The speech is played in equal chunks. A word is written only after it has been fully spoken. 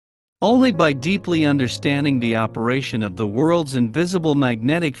Only by deeply understanding the operation of the world's invisible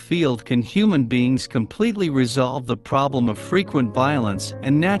magnetic field can human beings completely resolve the problem of frequent violence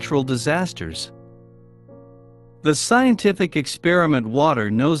and natural disasters. The scientific experiment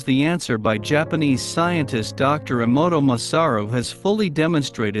Water Knows the Answer by Japanese scientist Dr. Emoto Masaru has fully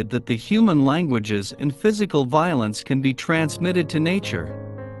demonstrated that the human languages and physical violence can be transmitted to nature.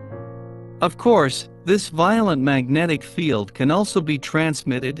 Of course, this violent magnetic field can also be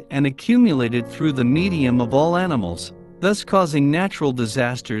transmitted and accumulated through the medium of all animals, thus causing natural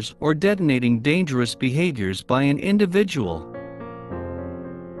disasters or detonating dangerous behaviors by an individual.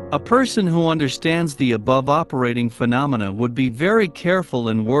 A person who understands the above operating phenomena would be very careful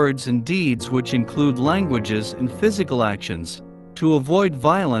in words and deeds, which include languages and physical actions, to avoid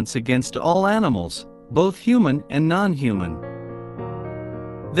violence against all animals, both human and non-human.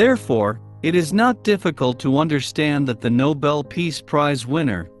 Therefore, it is not difficult to understand that the Nobel Peace Prize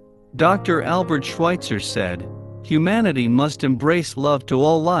winner, Dr. Albert Schweitzer, said, "Humanity must embrace love to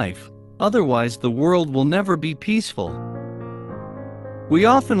all life, otherwise the world will never be peaceful." We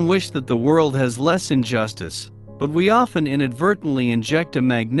often wish that the world has less injustice, but we often inadvertently inject a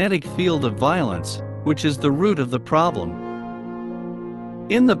magnetic field of violence, which is the root of the problem.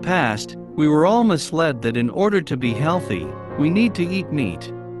 In the past, we were all misled that in order to be healthy, we need to eat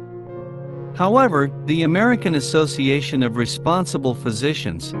meat. However, the American Association of Responsible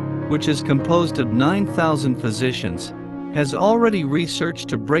Physicians, which is composed of 9,000 physicians, has already researched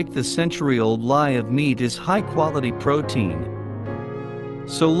to break the century-old lie of meat is high-quality protein.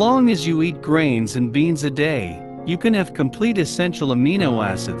 So long as you eat grains and beans a day, you can have complete essential amino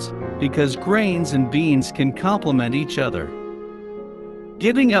acids, because grains and beans can complement each other.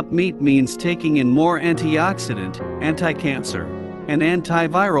 Giving up meat means taking in more antioxidant, anti-cancer, and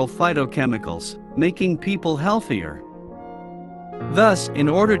antiviral phytochemicals, making people healthier. Thus, in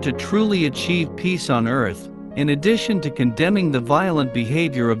order to truly achieve peace on Earth, in addition to condemning the violent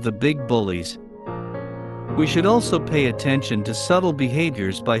behavior of the big bullies, we should also pay attention to subtle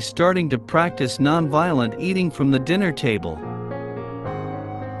behaviors by starting to practice nonviolent eating from the dinner table.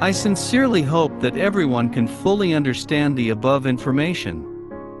 I sincerely hope that everyone can fully understand the above information.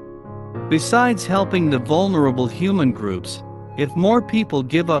 Besides helping the vulnerable human groups, if more people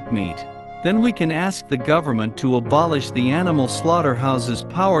give up meat, then we can ask the government to abolish the animal slaughterhouses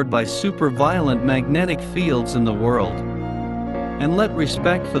powered by super-violent magnetic fields in the world, and let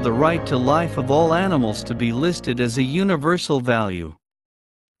respect for the right to life of all animals to be listed as a universal value.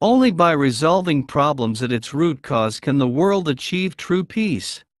 Only by resolving problems at its root cause can the world achieve true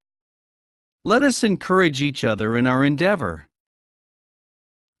peace. Let us encourage each other in our endeavor.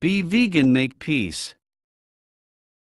 Be vegan, make peace.